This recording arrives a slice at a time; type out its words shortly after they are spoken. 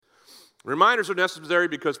Reminders are necessary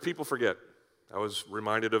because people forget. I was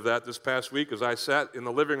reminded of that this past week as I sat in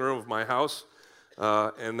the living room of my house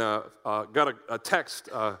and got a text.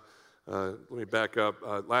 Let me back up.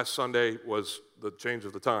 Last Sunday was the change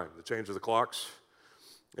of the time, the change of the clocks.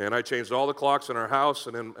 And I changed all the clocks in our house.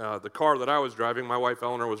 And in the car that I was driving, my wife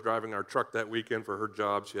Eleanor was driving our truck that weekend for her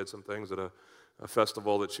job. She had some things at a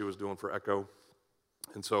festival that she was doing for Echo.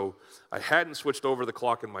 And so I hadn't switched over the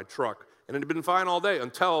clock in my truck. And it had been fine all day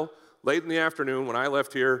until late in the afternoon when I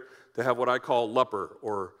left here to have what I call lupper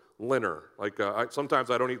or dinner. Like sometimes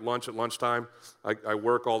I don't eat lunch at lunchtime. I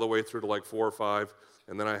work all the way through to like 4 or 5,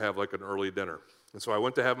 and then I have like an early dinner. And so I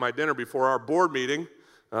went to have my dinner before our board meeting.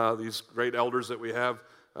 These great elders that we have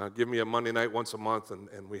give me a Monday night once a month,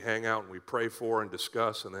 and we hang out and we pray for and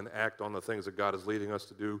discuss and then act on the things that God is leading us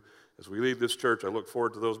to do. As we leave this church, I look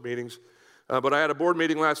forward to those meetings. But I had a board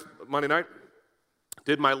meeting last Monday night,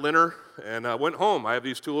 did my dinner, and went home. I have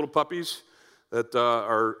these 2 little puppies that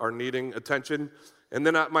are needing attention. And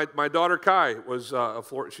then my daughter Kai was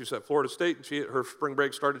she's at Florida State, and her spring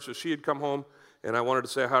break started, so she had come home, and I wanted to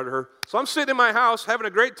say hi to her. So I'm sitting in my house having a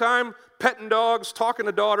great time, petting dogs, talking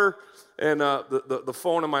to daughter, and the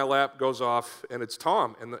phone in my lap goes off, and it's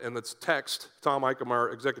Tom, and it's text, Tom Ikem, our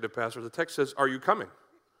executive pastor. The text says, "Are you coming?"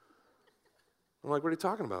 I'm like, "What are you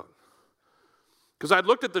talking about?" Because I'd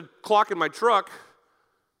looked at the clock in my truck,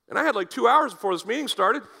 and I had like 2 hours before this meeting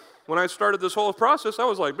started. When I started this whole process, I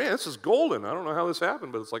was like, man, this is golden. I don't know how this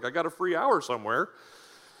happened, but it's like I got a free hour somewhere.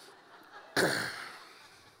 And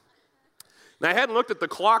I hadn't looked at the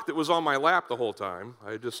clock that was on my lap the whole time.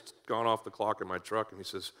 I had just gone off the clock in my truck, and he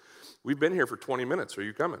says, "We've been here for 20 minutes. Are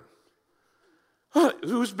you coming?"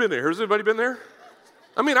 Who's been there? Has anybody been there?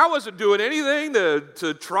 I mean, I wasn't doing anything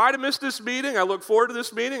to try to miss this meeting. I look forward to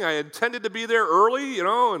this meeting. I intended to be there early, and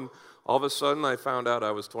all of a sudden I found out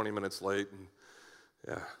I was 20 minutes late. And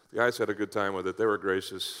yeah, the guys had a good time with it. They were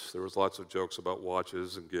gracious. There was lots of jokes about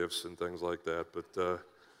watches and gifts and things like that. But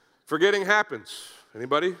forgetting happens.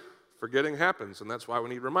 Anybody? Forgetting happens, and that's why we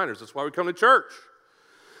need reminders. That's why we come to church.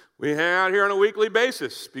 We hang out here on a weekly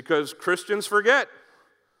basis because Christians forget.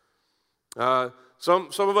 Some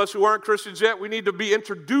of us who aren't Christians yet, we need to be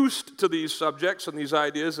introduced to these subjects and these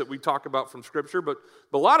ideas that we talk about from Scripture. But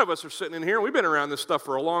a lot of us are sitting in here, and we've been around this stuff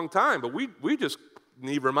for a long time, but we just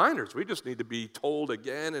need reminders. We just need to be told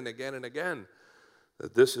again and again and again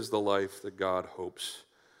that this is the life that God hopes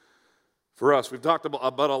for us. We've talked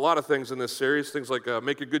about a lot of things in this series, things like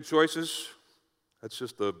making good choices. That's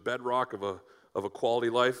just the bedrock of a quality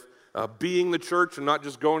life. Being the church and not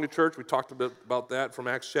just going to church. We talked a bit about that from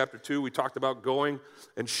Acts chapter 2. We talked about going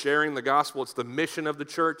and sharing the gospel. It's the mission of the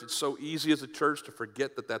church. It's so easy as a church to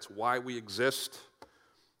forget that that's why we exist.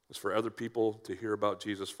 It's for other people to hear about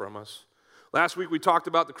Jesus from us. Last week we talked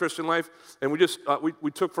about the Christian life, and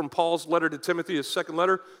we took from Paul's letter to Timothy, his second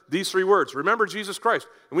letter, these 3 words: remember Jesus Christ.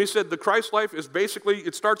 And we said the Christ life is basically,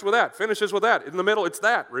 it starts with that, finishes with that. In the middle, it's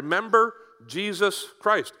that. Remember Jesus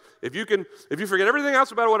Christ. If you forget everything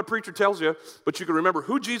else about what a preacher tells you, but you can remember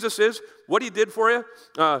who Jesus is, what he did for you,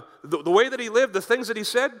 the way that he lived, the things that he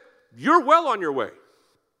said, you're well on your way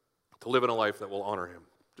to living a life that will honor him.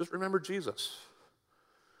 Just remember Jesus.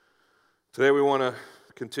 Today we want to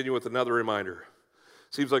continue with another reminder.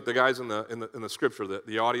 Seems like the guys in the scripture,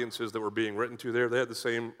 the audiences that were being written to there, they had the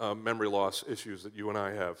same memory loss issues that you and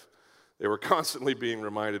I have. They were constantly being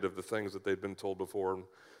reminded of the things that they'd been told before, and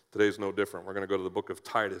today's no different. We're going to go to the book of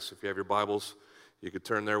Titus. If you have your Bibles, you could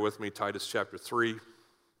turn there with me, Titus chapter 3.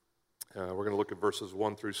 We're going to look at verses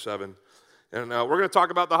 1 through 7. And we're going to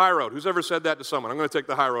talk about the high road. Who's ever said that to someone? I'm going to take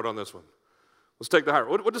the high road on this one. Let's take the high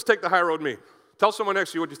road. What does take the high road mean? Tell someone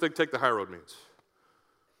next to you what you think take the high road means.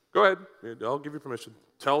 Go ahead. I'll give you permission.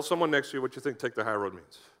 Tell someone next to you what you think take the high road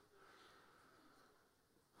means.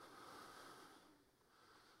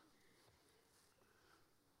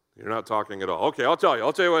 You're not talking at all. Okay, I'll tell you.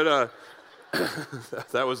 I'll tell you what,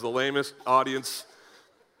 that was the lamest audience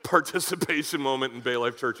participation moment in Bay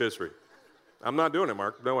Life Church history. I'm not doing it,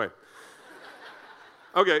 Mark. No way.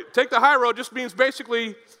 Okay, take the high road just means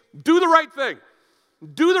basically do the right thing.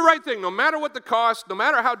 Do the right thing, no matter what the cost, no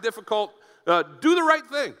matter how difficult, do the right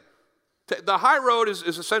thing. The high road is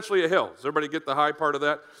essentially a hill. Does everybody get the high part of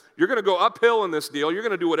that? You're going to go uphill in this deal. You're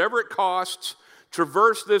going to do whatever it costs,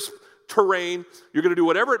 traverse this terrain. You're going to do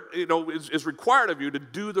whatever is required of you to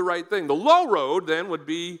do the right thing. The low road then would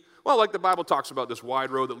be, well, like the Bible talks about, this wide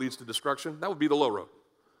road that leads to destruction. That would be the low road.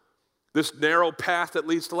 This narrow path that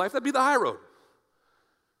leads to life, that'd be the high road.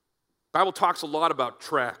 The Bible talks a lot about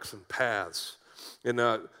tracks and paths. And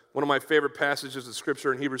one of my favorite passages of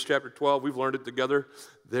Scripture in Hebrews chapter 12. We've learned it together.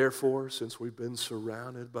 Therefore, since we've been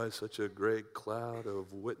surrounded by such a great cloud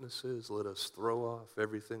of witnesses, let us throw off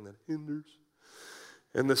everything that hinders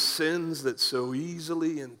and the sins that so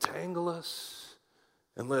easily entangle us,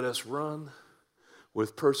 and let us run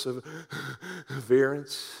with perseverance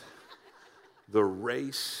the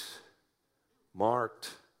race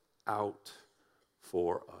marked out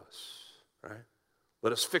for us, right?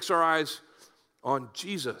 Let us fix our eyes on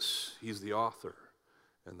Jesus. He's the author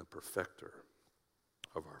and the perfecter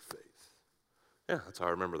of our faith. Yeah, that's how I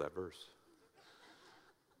remember that verse.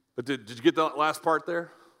 But did you get that last part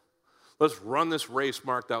there? Let's run this race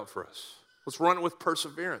marked out for us. Let's run it with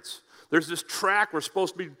perseverance. There's this track we're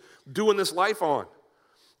supposed to be doing this life on.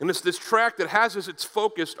 And it's this track that has as its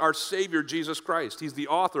focus our Savior, Jesus Christ. He's the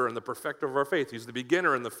author and the perfecter of our faith. He's the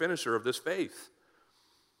beginner and the finisher of this faith.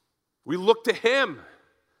 We look to Him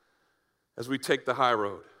as we take the high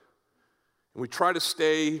road. And we try to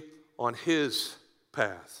stay on His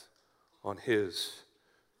path, on His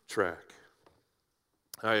track.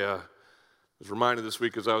 I was reminded this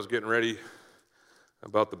week as I was getting ready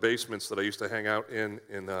about the basements that I used to hang out in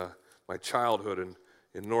my childhood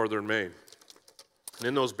in northern Maine. And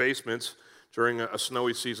in those basements, during a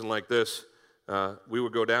snowy season like this, we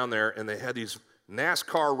would go down there, and they had these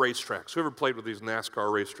NASCAR racetracks. Who ever played with these NASCAR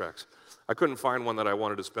racetracks? I couldn't find one that I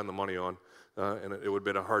wanted to spend the money on, and it would have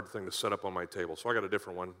been a hard thing to set up on my table. So I got a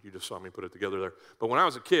different one. You just saw me put it together there. But when I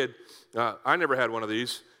was a kid, I never had one of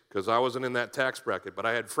these because I wasn't in that tax bracket. But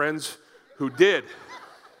I had friends who did.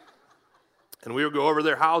 And we would go over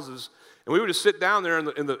their houses, and we would just sit down there in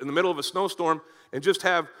the middle of a snowstorm and just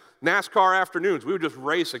have NASCAR afternoons. We would just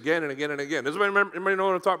race again and again and again. Does anybody know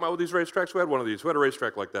what I'm talking about with these racetracks? We had one of these. We had a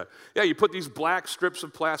racetrack like that. Yeah, you put these black strips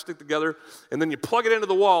of plastic together, and then you plug it into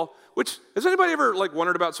the wall, which, has anybody ever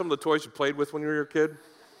wondered about some of the toys you played with when you were a kid?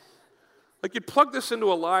 You'd plug this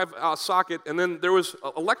into a live socket, and then there was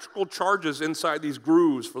electrical charges inside these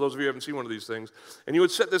grooves, for those of you who haven't seen one of these things. And you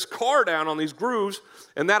would set this car down on these grooves,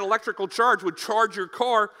 and that electrical charge would charge your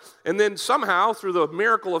car, and then somehow, through the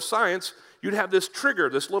miracle of science, you'd have this trigger,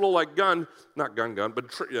 this little gun, not gun, but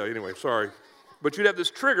anyway, sorry. But you'd have this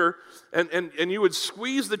trigger, and you would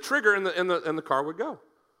squeeze the trigger, and the car would go.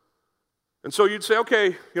 And so you'd say,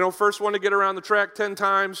 okay, first one to get around the track 10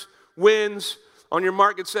 times wins. On your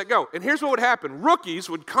mark, get set, go. And here's what would happen. Rookies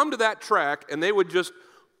would come to that track, and they would just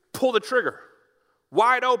pull the trigger,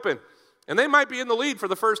 wide open. And they might be in the lead for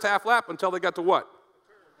the first half lap until they got to what?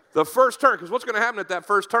 The first turn. Because what's going to happen at that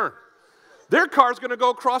first turn? Their car's going to go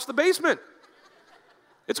across the basement.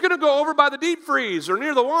 It's going to go over by the deep freeze or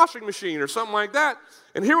near the washing machine or something like that.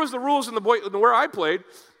 And here was the rules in where I played.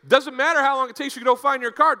 Doesn't matter how long it takes you to go find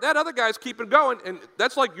your car. That other guy's keeping going, and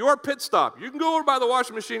that's like your pit stop. You can go over by the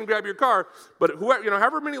washing machine and grab your car, but whoever,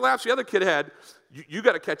 however many laps the other kid had, you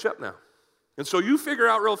got to catch up now. And so you figure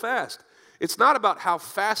out real fast. It's not about how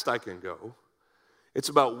fast I can go. It's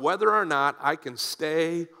about whether or not I can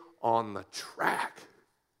stay on the track.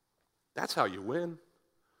 That's how you win.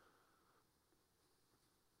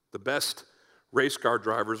 The best race car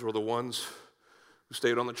drivers were the ones who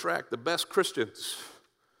stayed on the track. The best Christians,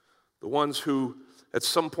 the ones who at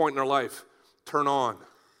some point in their life turn on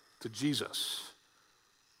to Jesus.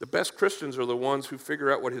 The best Christians are the ones who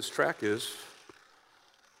figure out what His track is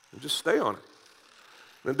and just stay on it.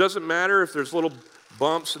 And it doesn't matter if there's little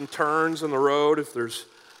bumps and turns in the road, if there's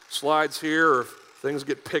slides here, or if things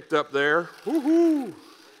get picked up there. Woohoo!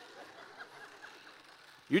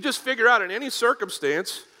 You just figure out in any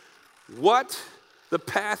circumstance what the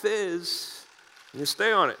path is, and you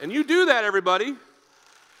stay on it. And you do that, everybody,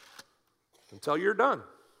 until you're done.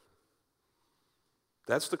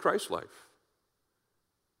 That's the Christ life.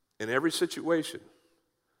 In every situation,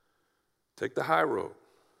 take the high road,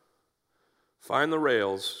 find the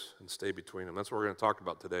rails, and stay between them. That's what we're going to talk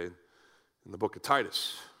about today in the book of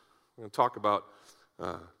Titus. We're going to talk about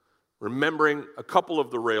remembering a couple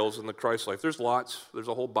of the rails in the Christ life. There's lots. There's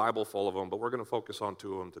a whole Bible full of them, but we're going to focus on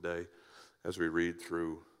two of them today as we read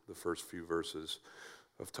through the first few verses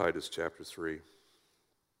of Titus chapter 3. I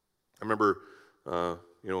remember,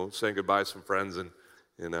 saying goodbye to some friends in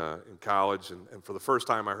college, and for the first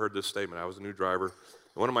time I heard this statement. I was a new driver,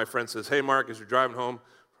 and one of my friends says, "Hey, Mark, as you're driving home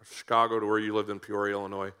from Chicago to where you lived in Peoria,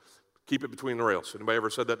 Illinois, keep it between the rails." Anybody ever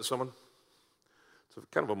said that to someone? It's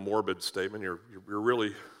kind of a morbid statement. You're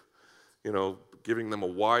really, giving them a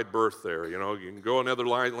wide berth there. You can go in other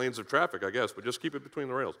lanes of traffic, I guess, but just keep it between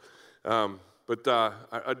the rails.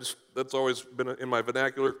 That's always been in my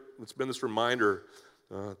vernacular. It's been this reminder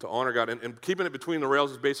to honor God. And keeping it between the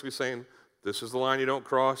rails is basically saying, this is the line you don't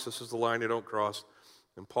cross, this is the line you don't cross.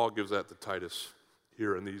 And Paul gives that to Titus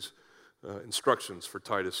here in these instructions for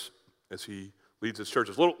Titus as he leads his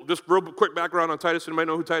churches. Just real quick background on Titus. Anybody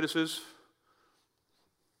know who Titus is?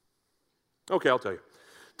 Okay, I'll tell you.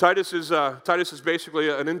 Titus is basically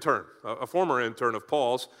an intern, a former intern of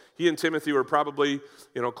Paul's. He and Timothy were probably,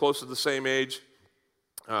 close to the same age.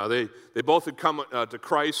 They both had come to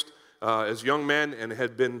Christ as young men and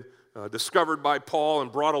had been discovered by Paul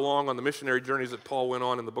and brought along on the missionary journeys that Paul went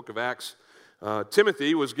on in the book of Acts.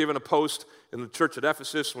 Timothy was given a post in the church at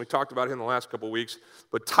Ephesus, and we talked about him the last couple of weeks.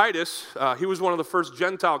 But Titus, he was one of the first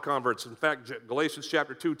Gentile converts. In fact, Galatians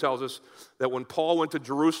chapter 2 tells us that when Paul went to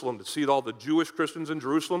Jerusalem to see all the Jewish Christians in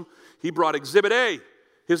Jerusalem, he brought Exhibit A,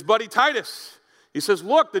 his buddy Titus. He says,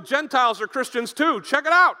 look, the Gentiles are Christians too. Check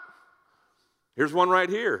it out. Here's one right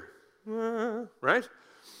here. Right?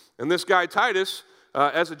 And this guy Titus,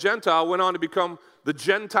 as a Gentile, went on to become the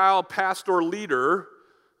Gentile pastor leader,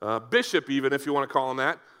 bishop even, if you want to call him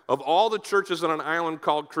that, of all the churches on an island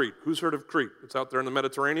called Crete. Who's heard of Crete? It's out there in the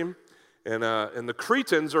Mediterranean. And the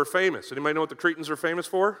Cretans are famous. Anybody know what the Cretans are famous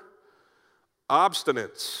for?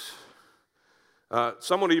 Obstinance.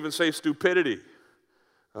 Some would even say stupidity.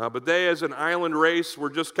 But they, as an island race, were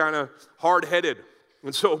just kind of hard-headed.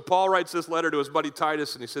 And so Paul writes this letter to his buddy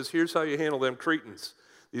Titus, and he says, here's how you handle them Cretans,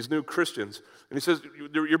 these new Christians. And he says,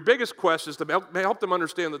 your biggest quest is to help them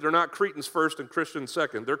understand that they're not Cretans first and Christians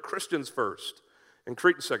second. They're Christians first and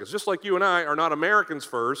Cretans second. Just like you and I are not Americans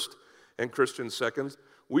first and Christians second.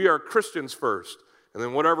 We are Christians first. And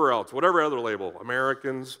then whatever else, whatever other label,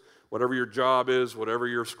 Americans, whatever your job is, whatever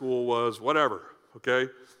your school was, whatever,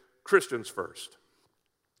 okay? Christians first.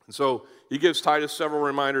 And so he gives Titus several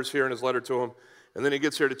reminders here in his letter to him. And then he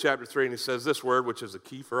gets here to chapter 3 and he says this word, which is the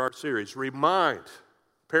key for our series, remind.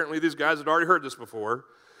 Apparently these guys had already heard this before.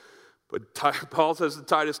 But Paul says to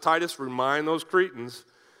Titus, remind those Cretans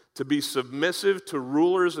to be submissive to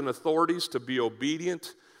rulers and authorities, to be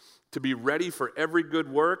obedient, to be ready for every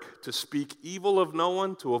good work, to speak evil of no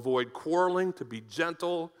one, to avoid quarreling, to be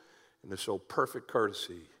gentle, and to show perfect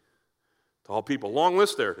courtesy to all people. Long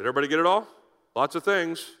list there. Did everybody get it all? Lots of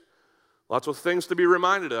things to be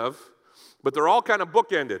reminded of. But they're all kind of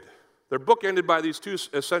bookended. They're bookended by these two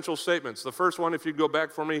essential statements. The first one, if you go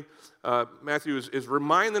back for me, Matthew, is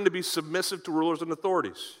remind them to be submissive to rulers and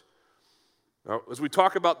authorities. Now, as we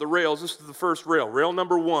talk about the rails, this is the first rail. Rail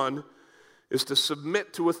number 1 is to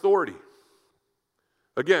submit to authority.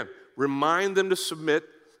 Again, remind them to submit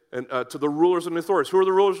to the rulers and authorities. Who are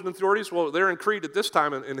the rulers and authorities? Well, they're in Crete at this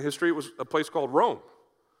time in history. It was a place called Rome.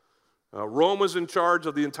 Rome was in charge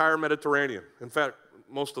of the entire Mediterranean. In fact,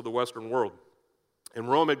 most of the Western world. And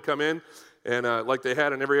Rome had come in, and like they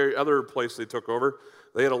had in every other place they took over,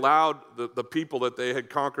 they had allowed the people that they had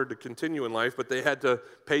conquered to continue in life, but they had to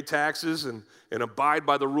pay taxes and abide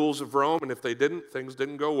by the rules of Rome, and if they didn't, things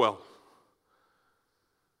didn't go well.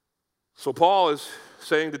 So Paul is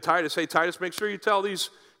saying to Titus, hey, Titus, make sure you tell these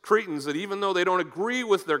Cretans that even though they don't agree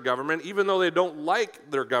with their government, even though they don't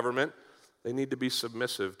like their government, they need to be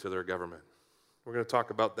submissive to their government. We're going to talk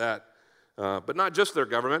about that. But not just their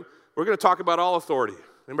government. We're going to talk about all authority.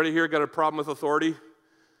 Anybody here got a problem with authority?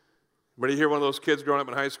 Anybody here one of those kids growing up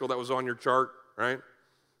in high school that was on your chart, right?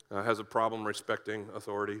 Has a problem respecting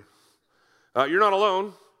authority. You're not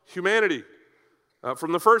alone. Humanity,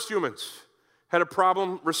 from the first humans, had a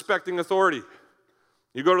problem respecting authority.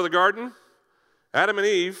 You go to the garden, Adam and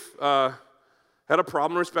Eve had a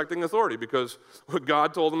problem respecting authority because when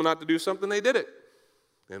God told them not to do something, they did it.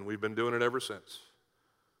 And we've been doing it ever since.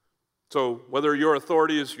 So whether your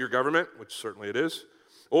authority is your government, which certainly it is,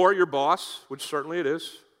 or your boss, which certainly it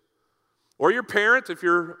is, or your parent, if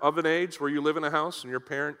you're of an age where you live in a house and your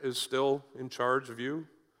parent is still in charge of you,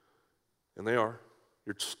 and they are,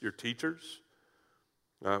 your teachers,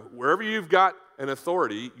 wherever you've got an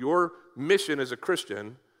authority, your mission as a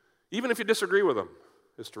Christian, even if you disagree with them,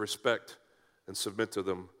 is to respect and submit to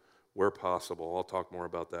them where possible. I'll talk more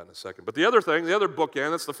about that in a second. But the other thing, the other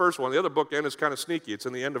bookend, that's the first one. The other bookend is kind of sneaky. It's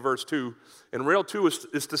in the end of verse 2. And rail 2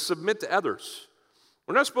 is to submit to others.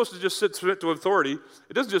 We're not supposed to just submit to authority.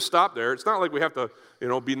 It doesn't just stop there. It's not like we have to,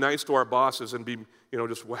 be nice to our bosses and be,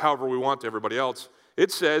 just however we want to everybody else.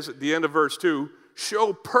 It says at the end of verse 2,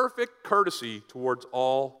 show perfect courtesy towards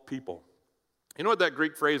all people. You know what that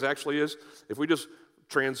Greek phrase actually is? If we just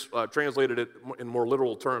translated it in more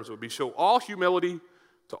literal terms, it would be show all humility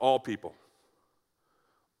to all people.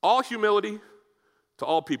 All humility to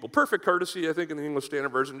all people. Perfect courtesy, I think, in the English Standard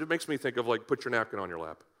Version, it makes me think of like put your napkin on your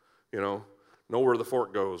lap. Know where the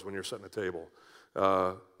fork goes when you're setting a table.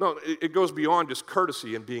 No, it goes beyond just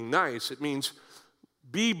courtesy and being nice. It means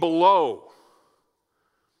be below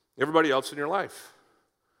everybody else in your life.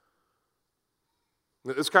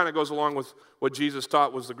 This kind of goes along with what Jesus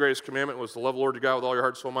taught was the greatest commandment, was to love the Lord your God with all your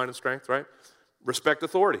heart, soul, mind, and strength, right? Respect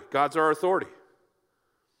authority. God's our authority.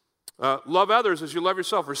 Love others as you love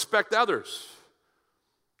yourself. Respect others.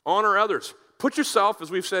 Honor others. Put yourself, as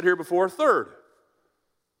we've said here before, third.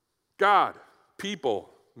 God, people,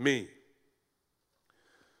 me.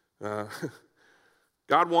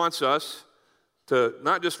 God wants us to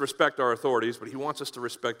not just respect our authorities, but he wants us to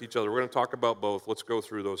respect each other. We're going to talk about both. Let's go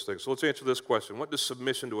through those things. So let's answer this question. What does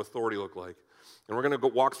submission to authority look like? And we're going to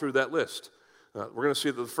walk through that list. We're going to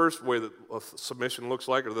see that the first way that submission looks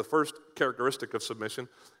like, or the first characteristic of submission,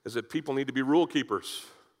 is that people need to be rule keepers.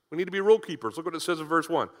 We need to be rule keepers. Look what it says in verse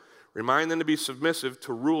 1. Remind them to be submissive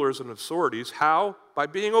to rulers and authorities. How? By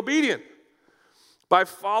being obedient. By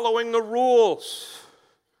following the rules.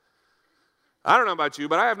 I don't know about you,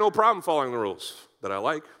 but I have no problem following the rules that I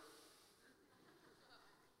like.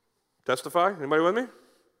 Testify? Anybody with me?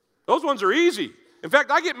 Those ones are easy. In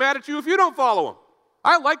fact, I get mad at you if you don't follow them.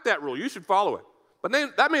 I like that rule. You should follow it. But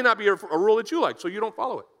that may not be a rule that you like, so you don't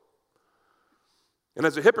follow it. And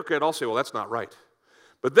as a hypocrite, I'll say, well, that's not right.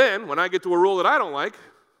 But then, when I get to a rule that I don't like,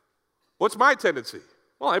 what's my tendency?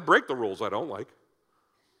 Well, I break the rules I don't like.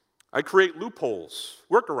 I create loopholes,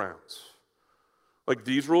 workarounds. Like,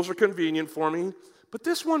 these rules are convenient for me, but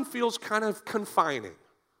this one feels kind of confining.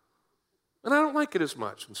 And I don't like it as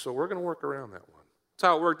much, and so we're going to work around that one. That's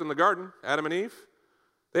how it worked in the garden, Adam and Eve.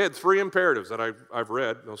 They had 3 imperatives that I've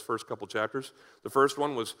read in those first couple chapters. The first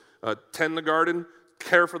one was tend the garden,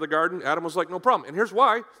 care for the garden. Adam was like, no problem. And here's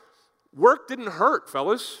why. Work didn't hurt,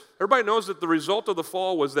 fellas. Everybody knows that the result of the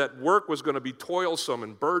fall was that work was going to be toilsome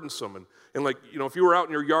and burdensome. And like, you know, if you were out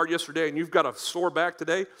in your yard yesterday and you've got a sore back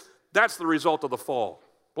today, that's the result of the fall.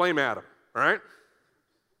 Blame Adam, all right?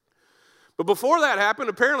 But before that happened,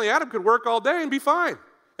 apparently Adam could work all day and be fine.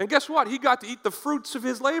 And guess what? He got to eat the fruits of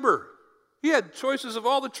his labor. He had choices of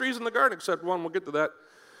all the trees in the garden except one. We'll get to that.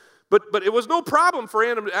 But it was no problem for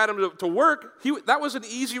Adam to work. That was an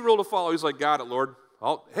easy rule to follow. He's like, got it, Lord.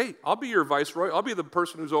 I'll be your viceroy. I'll be the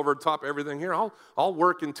person who's over top everything here. I'll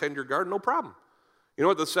work and tend your garden, no problem. You know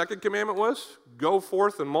what the second commandment was? Go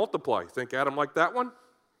forth and multiply. Think Adam liked that one?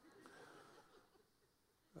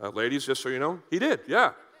 Ladies, just so you know, he did,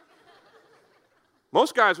 yeah.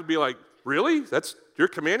 Most guys would be like, really? You're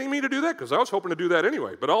commanding me to do that? Because I was hoping to do that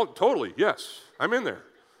anyway. But totally, yes, I'm in there.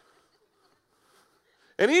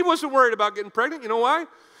 And Eve wasn't worried about getting pregnant. You know why?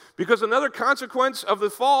 Because another consequence of the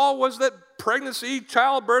fall was that pregnancy,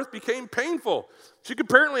 childbirth became painful. She could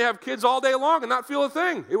apparently have kids all day long and not feel a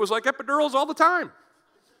thing. It was like epidurals all the time.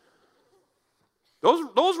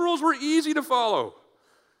 Those rules were easy to follow.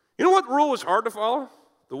 You know what rule was hard to follow?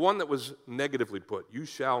 The one that was negatively put. You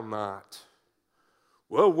shall not.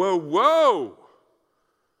 Whoa, whoa, whoa.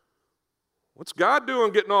 What's God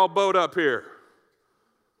doing getting all bowed up here?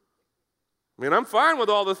 I mean, I'm fine with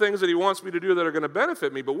all the things that he wants me to do that are going to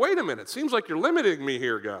benefit me, but wait a minute. It seems like you're limiting me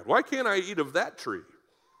here, God. Why can't I eat of that tree?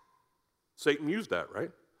 Satan used that,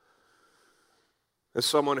 right? As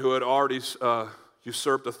someone who had already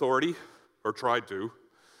usurped authority, or tried to,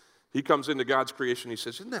 he comes into God's creation, he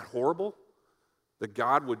says, isn't that horrible that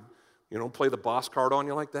God would, play the boss card on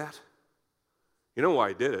you like that? You know why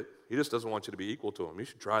he did it? He just doesn't want you to be equal to him. You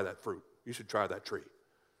should try that fruit. You should try that tree.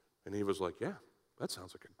 And he was like, yeah, that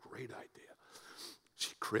sounds like a great idea.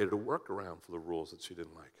 She created a workaround for the rules that she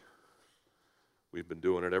didn't like. We've been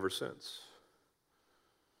doing it ever since.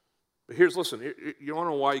 But listen, you want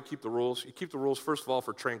to know why you keep the rules? You keep the rules, first of all,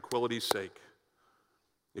 for tranquility's sake.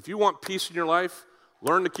 If you want peace in your life,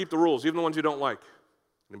 learn to keep the rules, even the ones you don't like.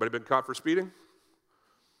 Anybody been caught for speeding?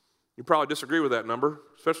 You probably disagree with that number,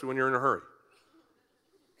 especially when you're in a hurry.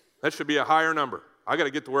 That should be a higher number. I got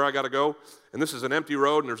to get to where I got to go, and this is an empty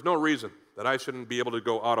road, and there's no reason that I shouldn't be able to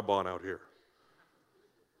go Audubon out here.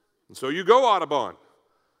 And so you go Audubon,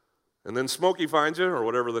 and then Smokey finds you, or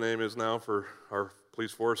whatever the name is now for our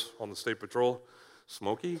police force on the state patrol.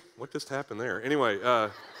 Smokey? What just happened there? Anyway,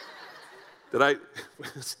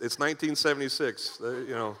 it's 1976,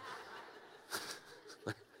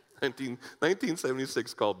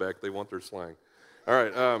 1976 callback, they want their slang. All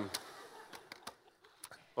right,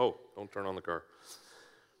 don't turn on the car.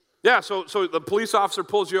 Yeah, so the police officer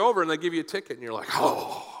pulls you over and they give you a ticket and you're like,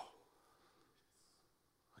 oh,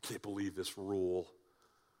 I can't believe this rule.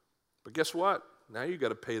 But guess what? Now you got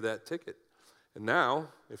to pay that ticket. And now,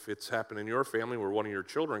 if it's happened in your family where one of your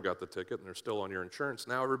children got the ticket and they're still on your insurance,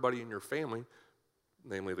 now everybody in your family,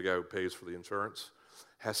 namely the guy who pays for the insurance,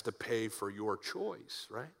 has to pay for your choice,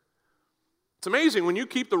 right? It's amazing when you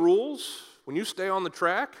keep the rules, when you stay on the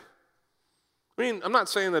track. I mean, I'm not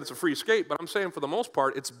saying that it's a free skate, but I'm saying for the most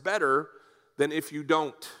part, it's better than if you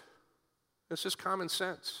don't. It's just common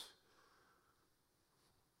sense.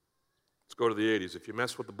 Let's go to the 80s. If you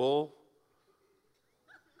mess with the bull,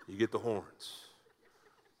 you get the horns.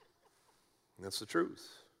 And that's the truth.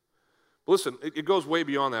 But listen, it goes way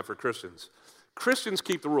beyond that for Christians. Christians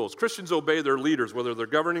keep the rules. Christians obey their leaders, whether they're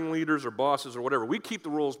governing leaders or bosses or whatever. We keep the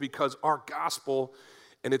rules because our gospel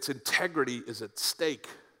and its integrity is at stake.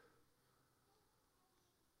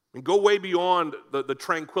 And go way beyond the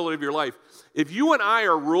tranquility of your life. If you and I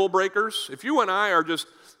are rule breakers, if you and I are just,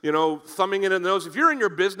 thumbing it in the nose, if you're in your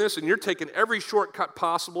business and you're taking every shortcut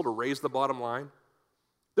possible to raise the bottom line,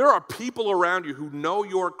 there are people around you who know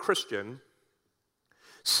you're Christian,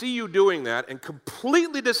 see you doing that, and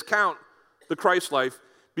completely discount the Christ life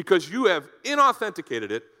because you have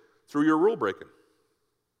inauthenticated it through your rule breaking.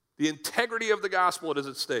 The integrity of the gospel is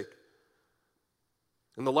at stake.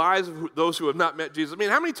 And the lives of those who have not met Jesus. I mean,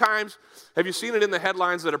 how many times have you seen it in the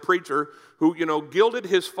headlines that a preacher who, gilded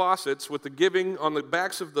his faucets with the giving on the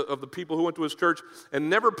backs of the people who went to his church and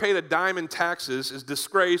never paid a dime in taxes is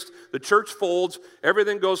disgraced, the church folds,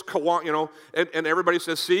 everything goes, and everybody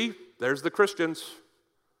says, see, there's the Christians.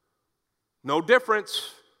 No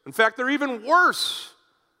difference. In fact, they're even worse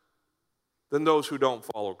than those who don't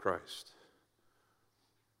follow Christ.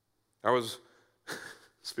 I was,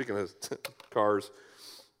 speaking of cars,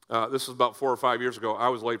 this was about 4 or 5 years ago. I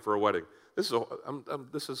was late for a wedding. I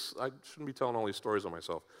shouldn't be telling all these stories on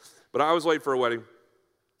myself. But I was late for a wedding,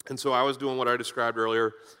 and so I was doing what I described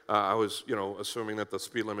earlier. I was, assuming that the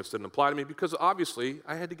speed limits didn't apply to me because obviously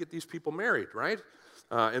I had to get these people married, right?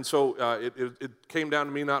 And so it came down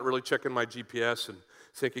to me not really checking my GPS and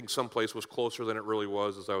thinking someplace was closer than it really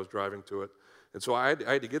was as I was driving to it. And so I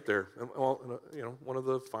had to get there. And, one of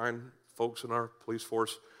the fine folks in our police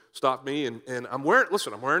force stopped me, and I'm wearing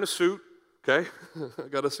a suit, okay? I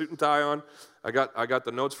got a suit and tie on. I got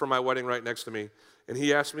the notes for my wedding right next to me. And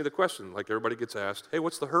he asked me the question, like everybody gets asked, hey,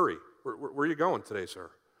 what's the hurry? Where are you going today,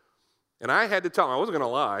 sir? And I had to tell him, I wasn't going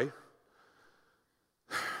to lie.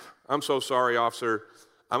 I'm so sorry, officer.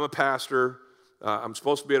 I'm a pastor. I'm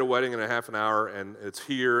supposed to be at a wedding in a half an hour, and it's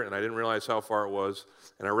here, and I didn't realize how far it was,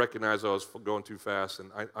 and I recognized I was going too fast,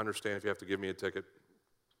 and I understand if you have to give me a ticket.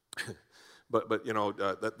 but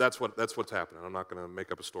that's what's happening. I'm not going to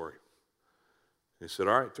make up a story. He said,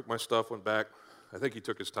 all right, took my stuff, went back. I think he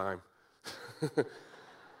took his time,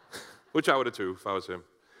 which I would have too if I was him.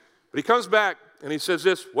 But he comes back, and he says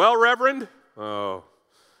this, well, Reverend,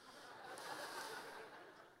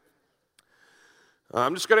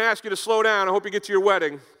 I'm just going to ask you to slow down. I hope you get to your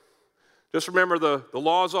wedding. Just remember the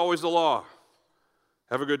law is always the law.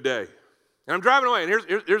 Have a good day. And I'm driving away, and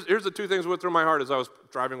here's the two things that went through my heart as I was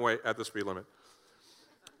driving away at the speed limit.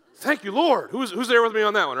 Thank you, Lord. Who's there with me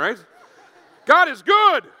on that one, right? God is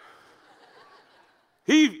good.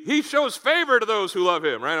 He shows favor to those who love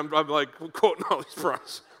him, right? I'm like quoting all these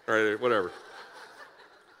verses, right? Whatever.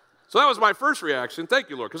 So that was my first reaction. Thank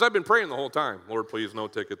you, Lord, because I've been praying the whole time. Lord, please, no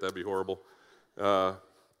ticket. That'd be horrible. But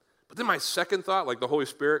then my second thought, like the Holy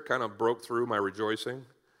Spirit kind of broke through my rejoicing. And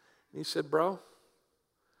he said, bro,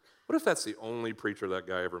 what if that's the only preacher that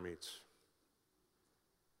guy ever meets?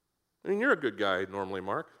 I mean, you're a good guy normally,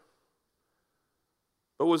 Mark.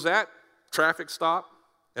 But was that traffic stop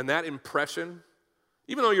and that impression,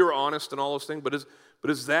 even though you were honest and all those things, but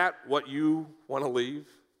is that what you want to leave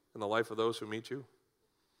in the life of those who meet you?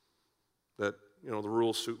 That, the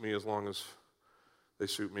rules suit me as long as they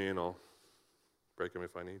suit me, and I'll break them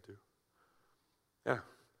if I need to.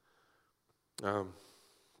 Yeah.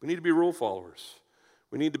 We need to be rule followers.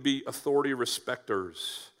 We need to be authority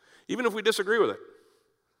respecters, even if we disagree with it.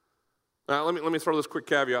 Now, let me throw this quick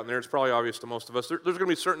caveat in there. It's probably obvious to most of us. There's going to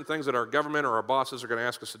be certain things that our government or our bosses are going to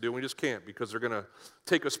ask us to do, and we just can't because they're going to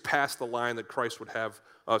take us past the line that Christ would have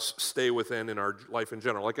us stay within in our life in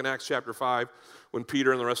general. Like in Acts chapter 5, when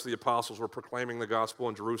Peter and the rest of the apostles were proclaiming the gospel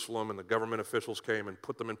in Jerusalem, and the government officials came and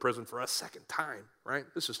put them in prison for a second time, right?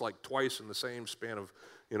 This is like twice in the same span of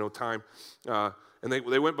time. And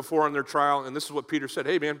they went before on their trial, and this is what Peter said,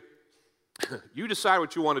 hey, man, you decide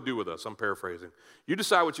what you want to do with us. I'm paraphrasing. You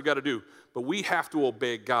decide what you got to do, but we have to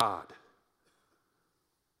obey God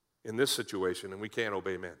in this situation, and we can't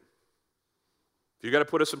obey men. If you got to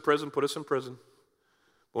put us in prison, put us in prison.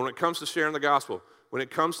 But when it comes to sharing the gospel, when it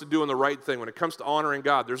comes to doing the right thing, when it comes to honoring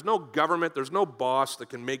God, there's no government, there's no boss that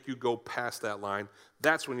can make you go past that line.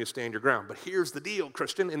 That's when you stand your ground. But here's the deal,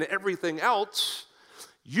 Christian. In everything else,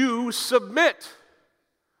 you submit.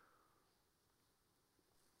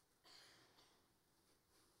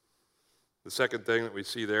 The second thing that we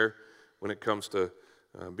see there when it comes to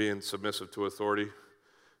being submissive to authority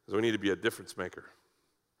is we need to be a difference maker.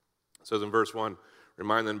 It says in verse 1,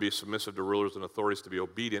 Remind them to be submissive to rulers and authorities, to be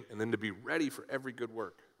obedient, and then to be ready for every good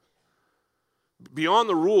work. Beyond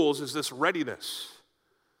the rules is this readiness,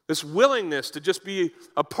 this willingness to just be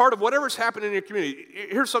a part of whatever's happening in your community.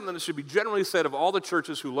 Here's something that should be generally said of all the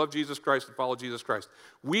churches who love Jesus Christ and follow Jesus Christ.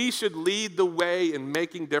 We should lead the way in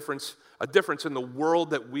making a difference in the world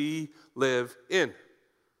that we live in.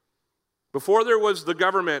 Before there was the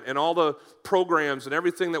government and all the programs and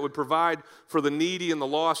everything that would provide for the needy and the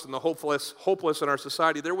lost and the hopeless in our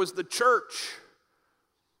society, there was the church.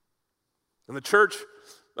 And the church,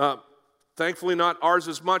 thankfully not ours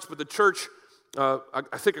as much, but the church, I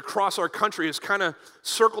think across our country, has kind of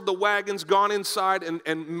circled the wagons, gone inside,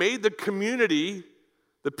 and made the community,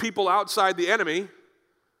 the people outside, the enemy.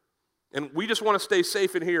 And we just want to stay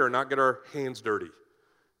safe in here and not get our hands dirty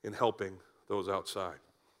in helping those outside.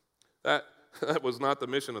 That was not the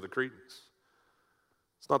mission of the Cretans.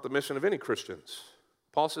 It's not the mission of any Christians.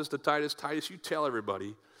 Paul says to Titus, Titus, you tell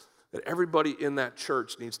everybody that everybody in that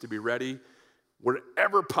church needs to be ready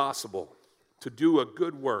wherever possible to do a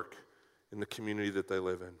good work in the community that they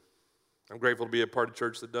live in. I'm grateful to be a part of a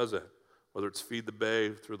church that does that, whether it's Feed the Bay,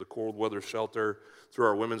 through the cold weather shelter, through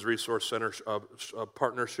our Women's Resource Center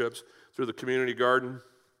partnerships, through the community garden,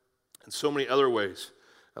 and so many other ways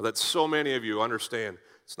that so many of you understand.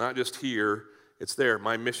 It's not just here, it's there.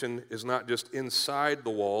 My mission is not just inside the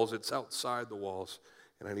walls, it's outside the walls.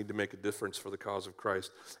 And I need to make a difference for the cause of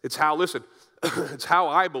Christ. It's how, listen, it's how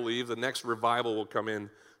I believe the next revival will come in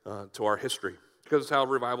to our history. Because it's how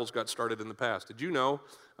revivals got started in the past. Did you know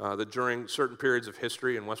that during certain periods of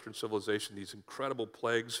history in Western civilization, these incredible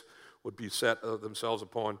plagues would be set themselves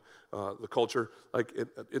upon the culture? Like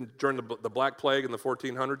during the Black Plague in the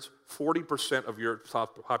 1400s, 40% of Europe's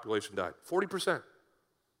population died. 40%.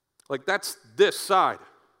 Like that's this side.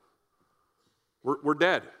 We're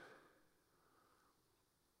dead.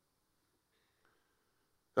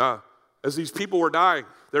 As these people were dying,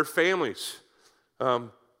 their families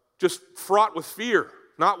just fraught with fear,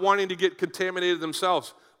 not wanting to get contaminated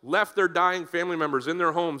themselves, left their dying family members in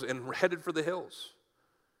their homes and headed for the hills.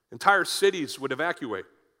 Entire cities would evacuate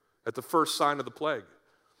at the first sign of the plague.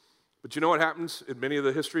 But you know what happens in many of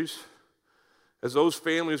the histories? As those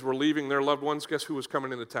families were leaving their loved ones, guess who was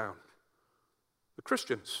coming into town? The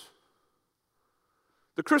Christians.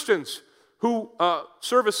 The Christians who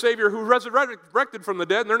serve a Savior who resurrected from the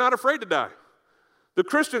dead, and they're not afraid to die. The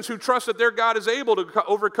Christians who trust that their God is able to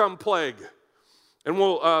overcome plague and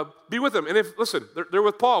will be with them. And if, listen, they're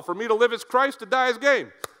with Paul. For me to live is Christ, to die is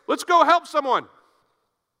gain. Let's go help someone.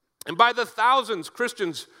 And by the thousands,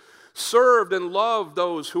 Christians served and loved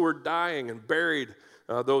those who were dying and buried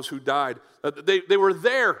those who died. They were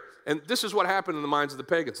there. And this is what happened in the minds of the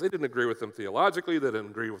pagans. They didn't agree with them theologically. They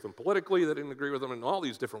didn't agree with them politically. They didn't agree with them in all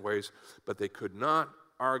these different ways. But they could not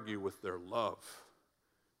argue with their love.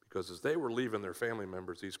 Because as they were leaving their family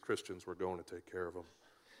members, these Christians were going to take care of them.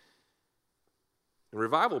 And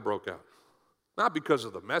revival broke out. Not because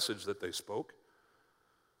of the message that they spoke,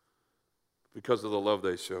 but because of the love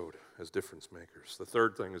they showed as difference makers. The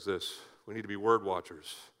third thing is this. We need to be word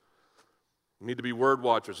watchers. We need to be word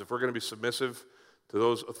watchers. If we're going to be submissive to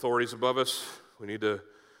those authorities above us, we need to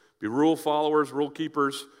be rule followers, rule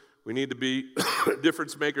keepers. We need to be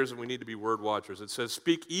difference makers, and we need to be word watchers. It says,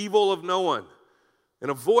 speak evil of no one and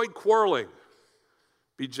avoid quarreling.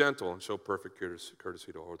 Be gentle and show perfect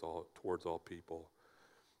courtesy towards all people.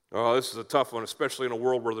 Oh, this is a tough one, especially in a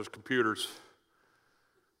world where there's computers.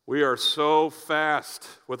 We are so fast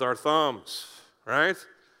with our thumbs, right?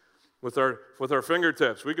 With our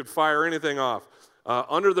fingertips. We could fire anything off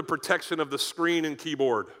under the protection of the screen and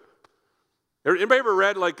keyboard. Anybody ever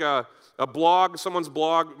read like a blog, someone's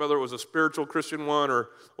blog, whether it was a spiritual Christian one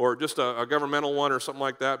or just a governmental one or something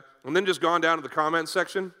like that, and then just gone down to the comments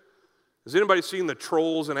section? Has anybody seen the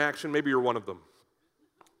trolls in action? Maybe you're one of them,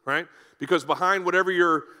 right? Because behind whatever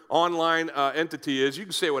your online entity is, you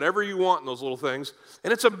can say whatever you want in those little things,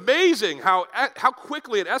 and it's amazing how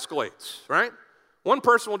quickly it escalates, right? One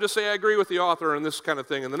person will just say, I agree with the author and this kind of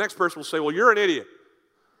thing, and the next person will say, well, you're an idiot.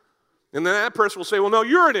 And then that person will say, well, no,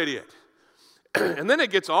 you're an idiot. And then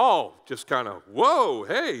it gets all just kind of, whoa,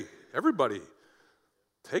 hey, everybody,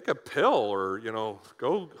 take a pill or,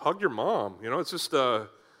 go hug your mom. It's just,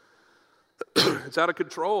 it's out of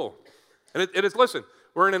control. And it's, listen,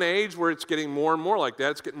 we're in an age where it's getting more and more like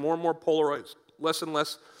that. It's getting more and more polarized, less and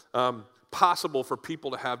less possible for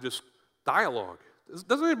people to have just dialogue.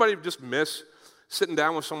 Doesn't anybody just miss sitting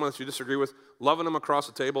down with someone that you disagree with, loving them across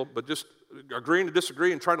the table, but just agreeing to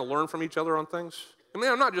disagree and trying to learn from each other on things? I mean,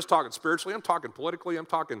 I'm not just talking spiritually. I'm talking politically. I'm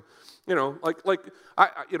talking,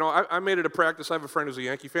 I made it a practice. I have a friend who's a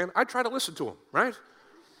Yankee fan. I try to listen to him, right?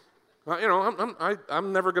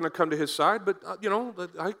 I'm never going to come to his side, but,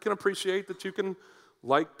 I can appreciate that you can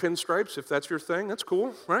like pinstripes if that's your thing. That's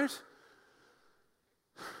cool, right?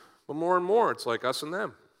 But more and more, it's like us and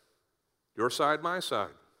them. Your side, my side.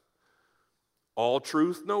 All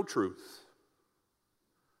truth, no truth.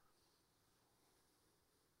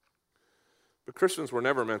 But Christians were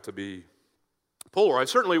never meant to be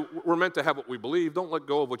polarized. Certainly, we're meant to have what we believe. Don't let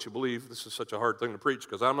go of what you believe. This is such a hard thing to preach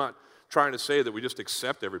because I'm not trying to say that we just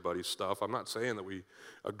accept everybody's stuff. I'm not saying that we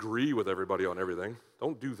agree with everybody on everything.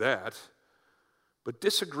 Don't do that. But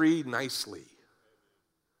disagree nicely.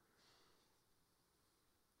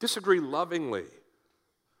 Disagree lovingly.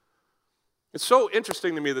 It's so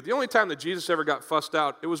interesting to me that the only time that Jesus ever got fussed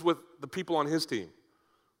out, it was with the people on his team.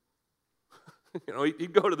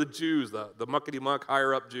 He'd go to the Jews, the muckety-muck,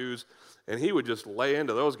 higher-up Jews, and he would just lay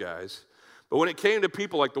into those guys. But when it came to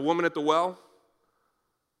people like the woman at the well,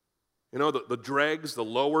 the dregs, the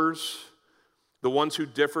lowers, the ones who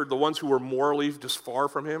differed, the ones who were morally just far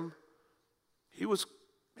from him, he was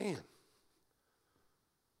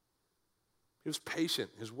patient.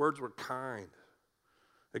 His words were kind.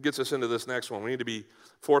 It gets us into this next one. We need to be,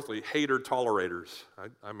 fourthly, hater-tolerators.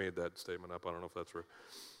 I made that statement up. I don't know if that's right.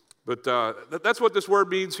 But that's what this word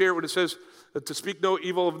means here when it says to speak no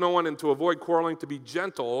evil of no one and to avoid quarreling, to be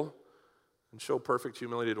gentle and show perfect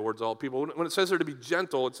humility towards all people. When it says there to be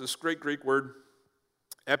gentle, it's this great Greek word,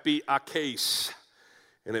 epiakes.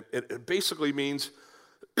 And it basically means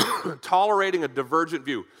tolerating a divergent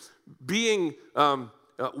view, being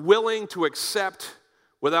willing to accept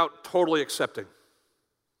without totally accepting.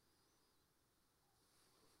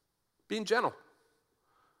 Being gentle,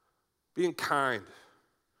 being kind.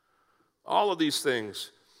 All of these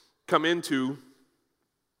things come into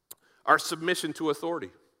our submission to authority.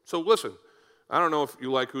 So listen, I don't know if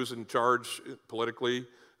you like who's in charge politically.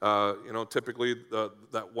 Typically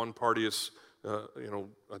that one party is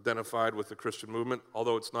identified with the Christian movement,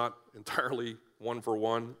 although it's not entirely one for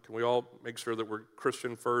one. Can we all make sure that we're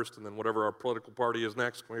Christian first and then whatever our political party is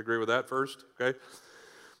next? Can we agree with that first? Okay.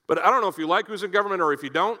 But I don't know if you like who's in government or if you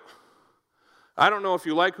don't. I don't know if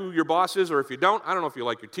you like who your boss is or if you don't. I don't know if you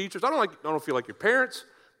like your teachers. I don't know if you like your parents.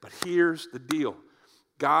 But here's the deal.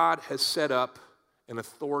 God has set up an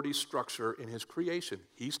authority structure in his creation.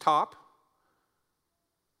 He's top.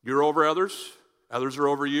 You're over others. Others are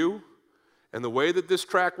over you. And the way that this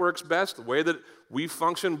track works best, the way that we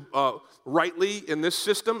function rightly in this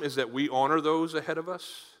system is that we honor those ahead of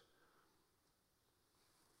us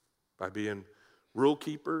by being rule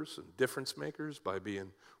keepers and difference makers, by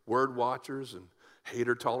being word watchers and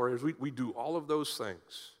hater tolerators. We do all of those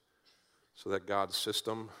things so that God's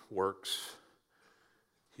system works.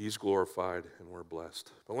 He's glorified and we're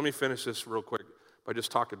blessed. But let me finish this real quick by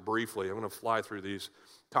just talking briefly. I'm going to fly through these,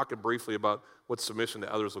 talking briefly about what submission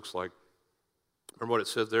to others looks like. Remember what it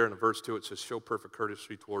says there in verse 2? It says, show perfect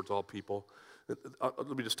courtesy towards all people.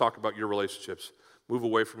 Let me just talk about your relationships. Move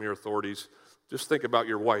away from your authorities. Just think about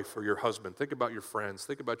your wife or your husband. Think about your friends.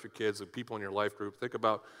 Think about your kids, the people in your life group. Think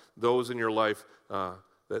about those in your life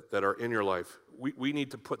that are in your life. We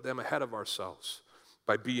need to put them ahead of ourselves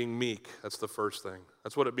by being meek. That's the first thing.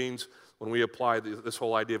 That's what it means when we apply this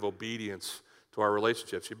whole idea of obedience to our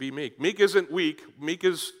relationships. You be meek. Meek isn't weak. Meek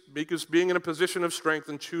is being in a position of strength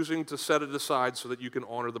and choosing to set it aside so that you can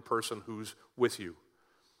honor the person who's with you.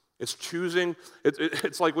 It's choosing.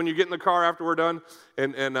 It's like when you get in the car after we're done,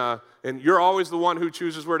 and you're always the one who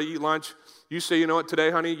chooses where to eat lunch. You say, you know what,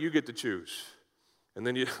 today, honey, you get to choose. And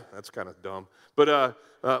then that's kind of dumb. But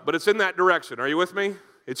it's in that direction. Are you with me?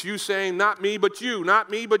 It's you saying, not me, but you. Not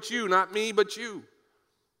me, but you. Not me, but you.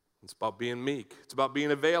 It's about being meek. It's about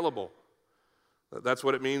being available. That's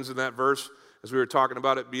what it means in that verse, as we were talking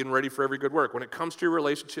about it, being ready for every good work. When it comes to your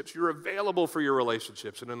relationships, you're available for your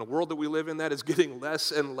relationships. And in the world that we live in, that is getting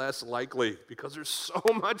less and less likely because there's so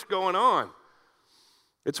much going on.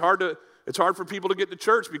 It's hard for people to get to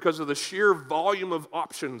church because of the sheer volume of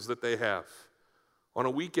options that they have on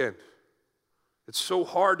a weekend. It's so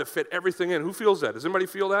hard to fit everything in. Who feels that? Does anybody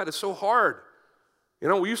feel that? It's so hard.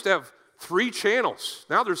 We used to have 3 channels.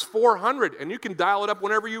 Now there's 400, and you can dial it up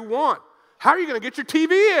whenever you want. How are you going to get your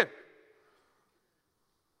TV in?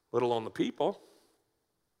 Let alone the people.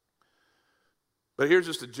 But here's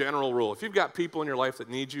just a general rule. If you've got people in your life that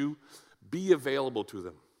need you, be available to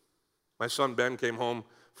them. My son Ben came home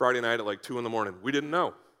Friday night at like 2 in the morning. We didn't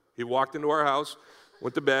know. He walked into our house,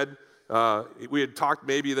 went to bed. We had talked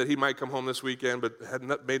maybe that he might come home this weekend, but had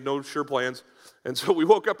made no sure plans. And so we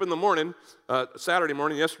woke up in the morning, Saturday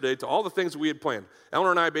morning yesterday, to all the things that we had planned.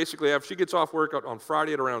 Eleanor and I basically she gets off work on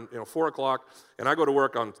Friday at around 4 o'clock, and I go to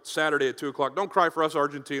work on Saturday at 2 o'clock. Don't cry for us,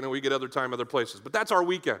 Argentina. We get other time other places. But that's our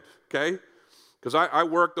weekend, okay? Because I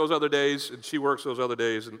work those other days, and she works those other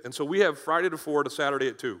days. And so we have Friday to 4 to Saturday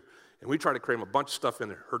at 2. And we try to cram a bunch of stuff in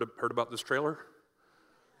there. Heard about this trailer?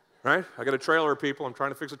 Right? I got a trailer, people. I'm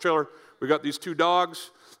trying to fix a trailer. We got these 2 dogs.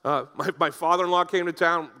 My father-in-law came to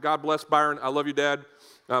town. God bless Byron. I love you, Dad.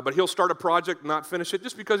 But he'll start a project and not finish it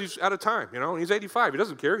just because he's out of time, And he's 85. He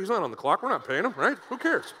doesn't care. He's not on the clock. We're not paying him, right? Who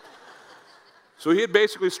cares? So he had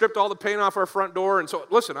basically stripped all the paint off our front door. And so,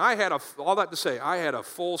 listen, I had all that to say, I had a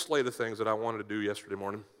full slate of things that I wanted to do yesterday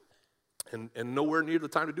morning. And nowhere near the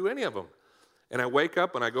time to do any of them. And I wake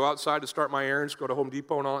up and I go outside to start my errands, go to Home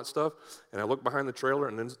Depot and all that stuff, and I look behind the trailer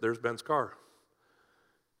and then there's Ben's car.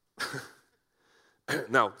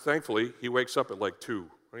 Now, thankfully, he wakes up at like 2.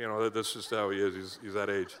 This is how he is. He's that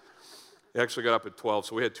age. He actually got up at 12,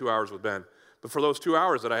 so we had 2 hours with Ben. But for those 2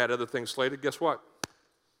 hours that I had other things slated, guess what?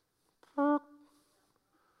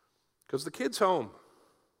 Because the kid's home.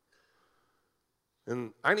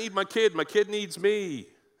 And I need my kid needs me.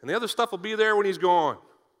 And the other stuff will be there when he's gone.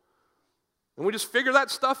 And we just figure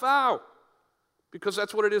that stuff out because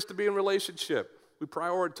that's what it is to be in a relationship. We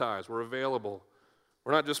prioritize. We're available.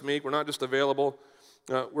 We're not just meek. We're not just available.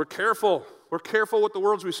 We're careful. We're careful with the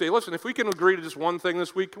words we say. Listen, if we can agree to just one thing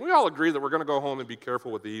this week, can we all agree that we're going to go home and be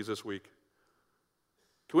careful with these this week?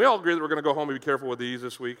 Can we all agree that we're going to go home and be careful with these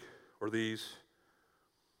this week or these?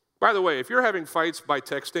 By the way, if you're having fights by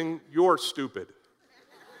texting, you're stupid.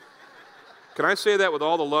 Can I say that with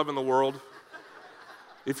all the love in the world?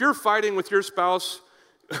 If you're fighting with your spouse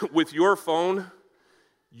with your phone,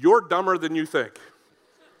 you're dumber than you think.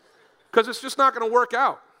 Because it's just not going to work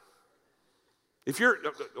out.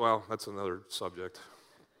 Well, that's another subject.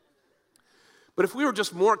 But if we were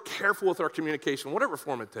just more careful with our communication, whatever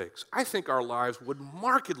form it takes, I think our lives would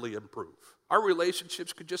markedly improve. Our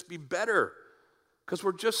relationships could just be better because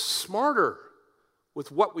we're just smarter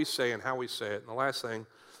with what we say and how we say it. And the last thing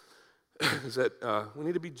is that we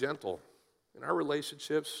need to be gentle. In our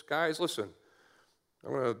relationships, guys, listen,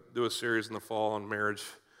 I'm going to do a series in the fall on marriage,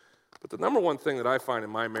 but the number one thing that I find in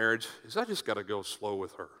my marriage is I just got to go slow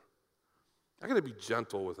with her. I got to be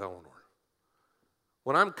gentle with Eleanor.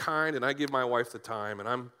 When I'm kind and I give my wife the time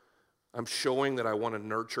and I'm showing that I want to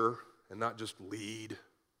nurture and not just lead,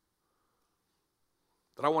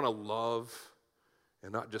 that I want to love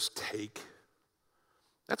and not just take,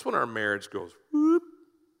 that's when our marriage goes whoop.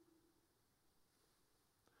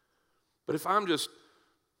 But if I'm just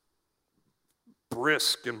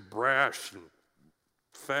brisk and brash and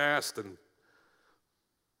fast and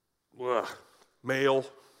male,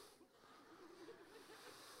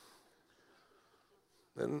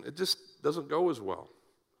 then it just doesn't go as well.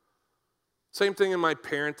 Same thing in my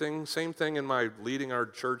parenting, same thing in my leading our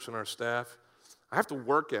church and our staff. I have to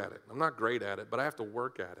work at it. I'm not great at it, but I have to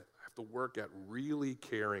work at it. I have to work at really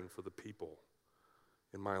caring for the people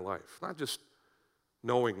in my life. Not just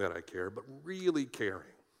knowing that I care, but really caring.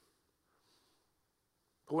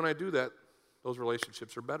 But when I do that, those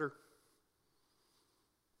relationships are better.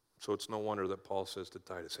 So it's no wonder that Paul says to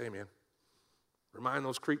Titus, hey man, remind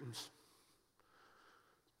those Cretans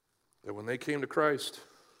that when they came to Christ,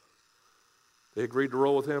 they agreed to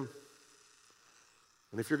roll with him.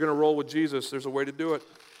 And if you're going to roll with Jesus, there's a way to do it.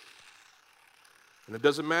 And it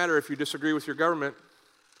doesn't matter if you disagree with your government.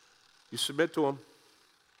 You submit to them.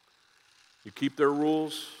 You keep their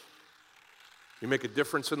rules. You make a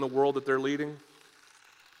difference in the world that they're leading.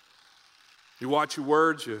 You watch your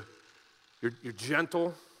words. You're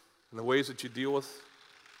gentle in the ways that you deal with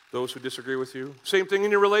those who disagree with you. Same thing in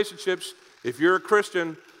your relationships. If you're a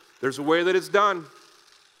Christian, there's a way that it's done.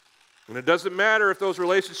 And it doesn't matter if those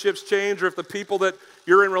relationships change or if the people that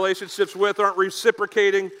you're in relationships with aren't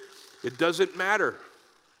reciprocating. It doesn't matter.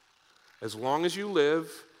 As long as you live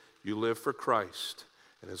for Christ.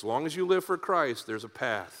 And as long as you live for Christ, there's a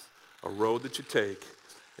path, a road that you take,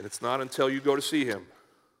 and it's not until you go to see him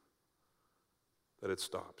that it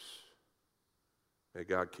stops. May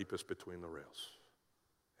God keep us between the rails.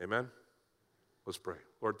 Amen? Let's pray.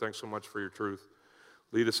 Lord, thanks so much for your truth.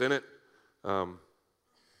 Lead us in it.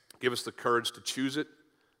 Give us the courage to choose it.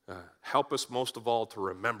 Help us most of all to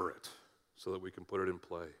remember it so that we can put it in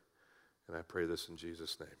play. And I pray this in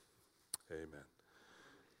Jesus' name. Amen.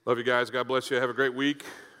 Love you guys. God bless you. Have a great week.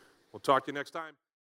 We'll talk to you next time.